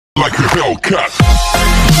like a Hellcat.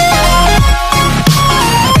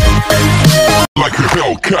 Like a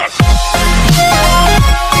Hellcat.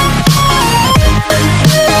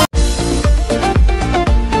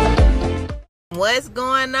 What's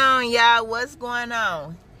going on, y'all? What's going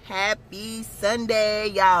on? Happy Sunday,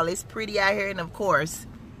 y'all. It's pretty out here, and of course,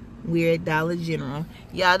 we're at Dollar General.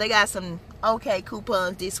 Y'all, they got some okay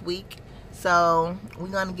coupons this week, so we're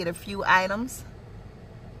gonna get a few items.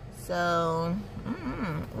 So,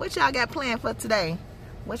 what y'all got planned for today?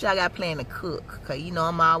 What y'all got planned to cook? Cause you know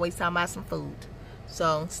I'm always talking about some food.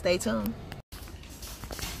 So stay tuned.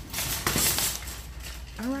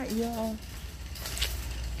 All right, y'all.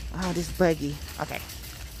 Oh, this buggy. Okay.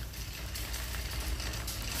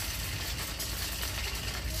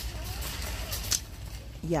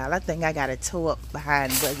 Y'all, I think I gotta tow up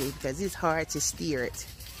behind the buggy because it's hard to steer it.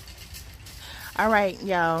 All right,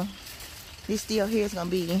 y'all. This deal here is gonna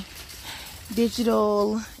be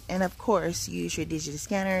digital, and of course, use your digital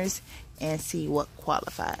scanners and see what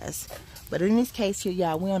qualifies. But in this case here,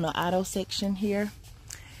 y'all, we're on the auto section here,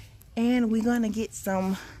 and we're gonna get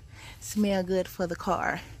some smell good for the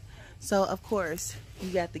car. So of course, you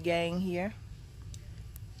got the gang here,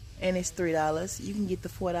 and it's $3. You can get the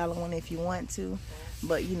 $4 one if you want to,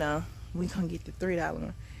 but you know, we're gonna get the $3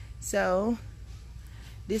 one. So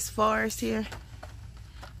this forest here,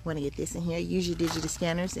 want to get this in here. Use your digital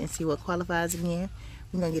scanners and see what qualifies again.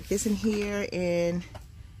 We're gonna get this in here and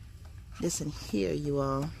this in here, you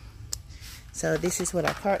all. So this is what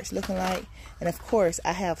our cart's looking like, and of course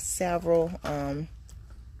I have several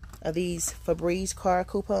of these Febreze car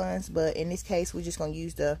coupons, but in this case we're just gonna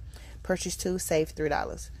use the purchase to save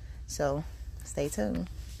 $3. So stay tuned.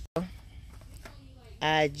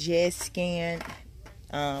 I just scanned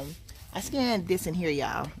I scanned this in here,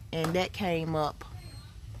 y'all, and that came up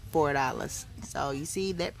 $4. So you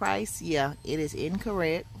see that price? Yeah, it is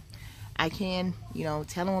incorrect. I can, you know,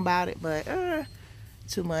 tell them about it, but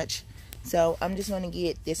too much. So I'm just gonna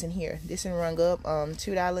get this in here. This one rung up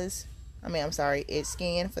 $2. I'm sorry, it's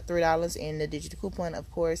scanned for $3, and the digital coupon,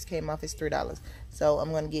 of course, came off as $3. So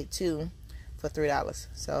I'm gonna get 2 for $3.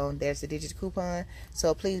 So there's the digital coupon.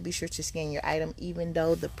 So please be sure to scan your item, even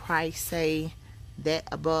though the price say that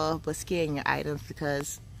above, but scan your items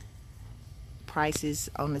because prices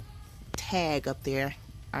on the tag up there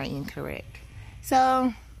are incorrect.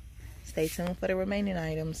 So stay tuned for the remaining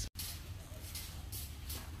items.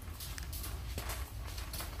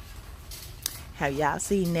 Have y'all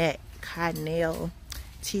seen that Cottonelle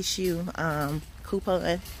tissue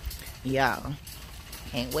coupon? Y'all,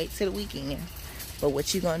 can't wait till the weekend. But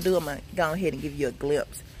what you gonna do, I'm gonna go ahead and give you a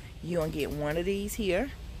glimpse. You're gonna get one of these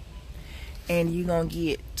here, and you're gonna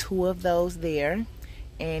get 2 of those there.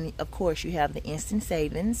 And of course you have the instant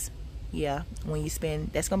savings. Yeah, when you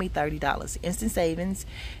spend, that's gonna be $30 instant savings,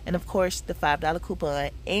 and of course the $5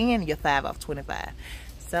 coupon and your 5 off 25.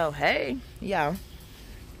 So hey, y'all,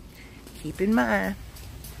 keep in mind.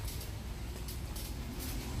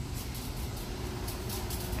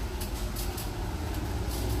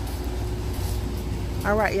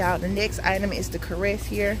 All right, y'all, the next item is the Caress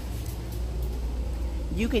here.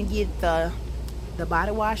 You can get the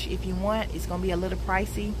body wash if you want. It's gonna be a little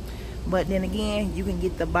pricey, but then again, you can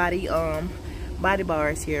get the body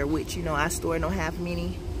bars here, which, you know, I store don't have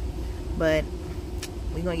many, but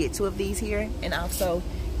we're gonna get 2 of these here. And also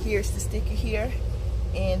here's the sticker here,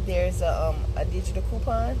 and there's a digital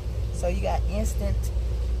coupon, so you got instant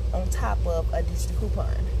on top of a digital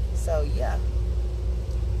coupon. So yeah,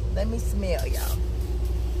 let me smell, y'all.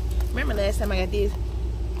 Remember last time I got this,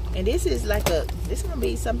 and this is like this gonna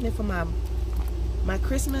be something for my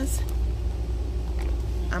Christmas.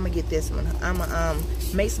 I'm gonna get this one. I'm gonna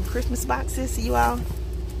make some Christmas boxes, you all,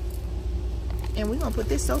 and we're gonna put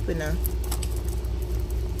this soap in there.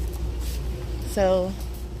 So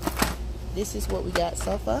this is what we got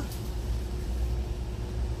so far.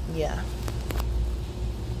 Yeah,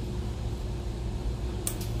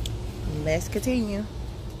 let's continue.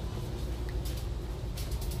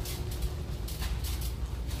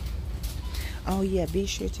 Oh yeah, be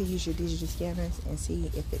sure to use your digital scanners and see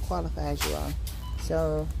if it qualifies, you all.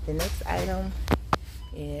 So the next item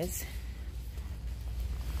is,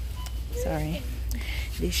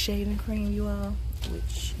 this shaving cream, you all,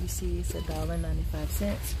 which you see is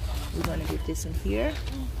 $1.95. We're gonna get this in here.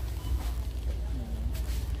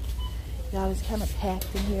 Y'all, it's kind of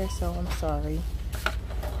packed in here, so I'm sorry.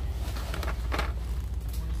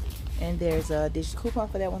 And there's a digital coupon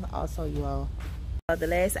for that one also, you all. The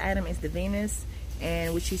last item is the Venus,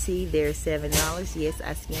 and what you see there's $7. Yes,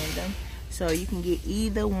 I scanned them. So you can get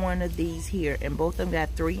either one of these here, and both of them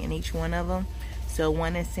got 3 in each one of them. So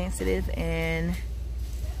one is sensitive and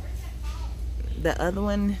The other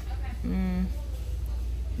one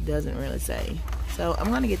doesn't really say. So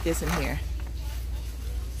I'm gonna get this in here.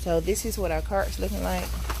 So this is what our cart's looking like.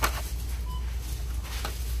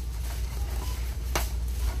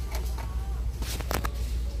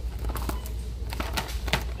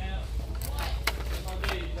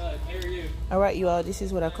 Alright, you all, this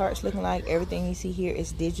is what our cart's looking like. Everything you see here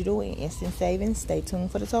is digital and instant savings. Stay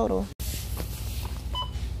tuned for the total.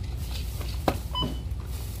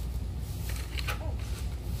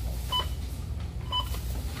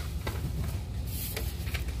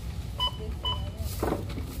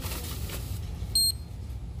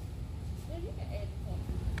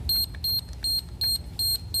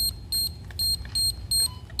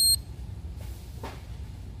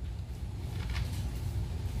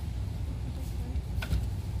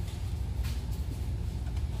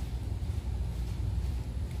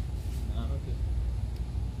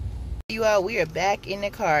 You all, we are back in the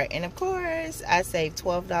car, and of course I saved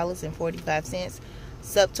 $12.45.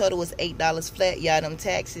 Subtotal was $8 flat. Y'all, them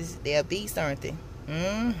taxes, they're a beast, aren't they?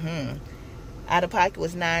 Out of pocket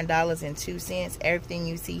was $9.02. Everything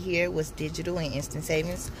you see here was digital and instant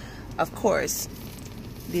savings. Of course,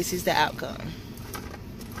 this is the outcome.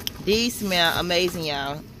 These smell amazing,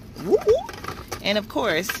 y'all. And of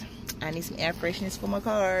course, I need some air fresheners for my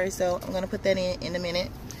car, so I'm gonna put that in a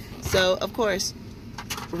minute. So of course,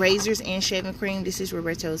 razors and shaving cream. This is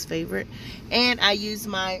Roberto's favorite. And I used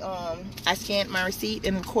my I scanned my receipt,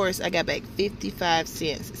 and of course I got back 55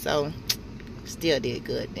 cents. So still did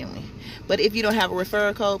good, didn't we? But if you don't have a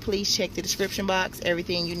referral code, please check the description box.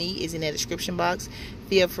 Everything you need is in that description box.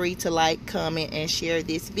 Feel free to like, comment, and share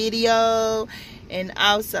this video. And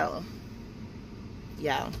also,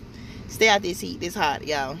 y'all, stay out this heat. It's hot,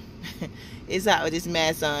 y'all. It's hot with this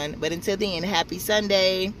mask on. But until then, happy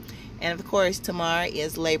Sunday. And of course, tomorrow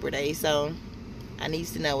is Labor Day, so I need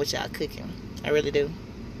to know what y'all cooking. I really do.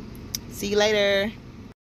 See you later.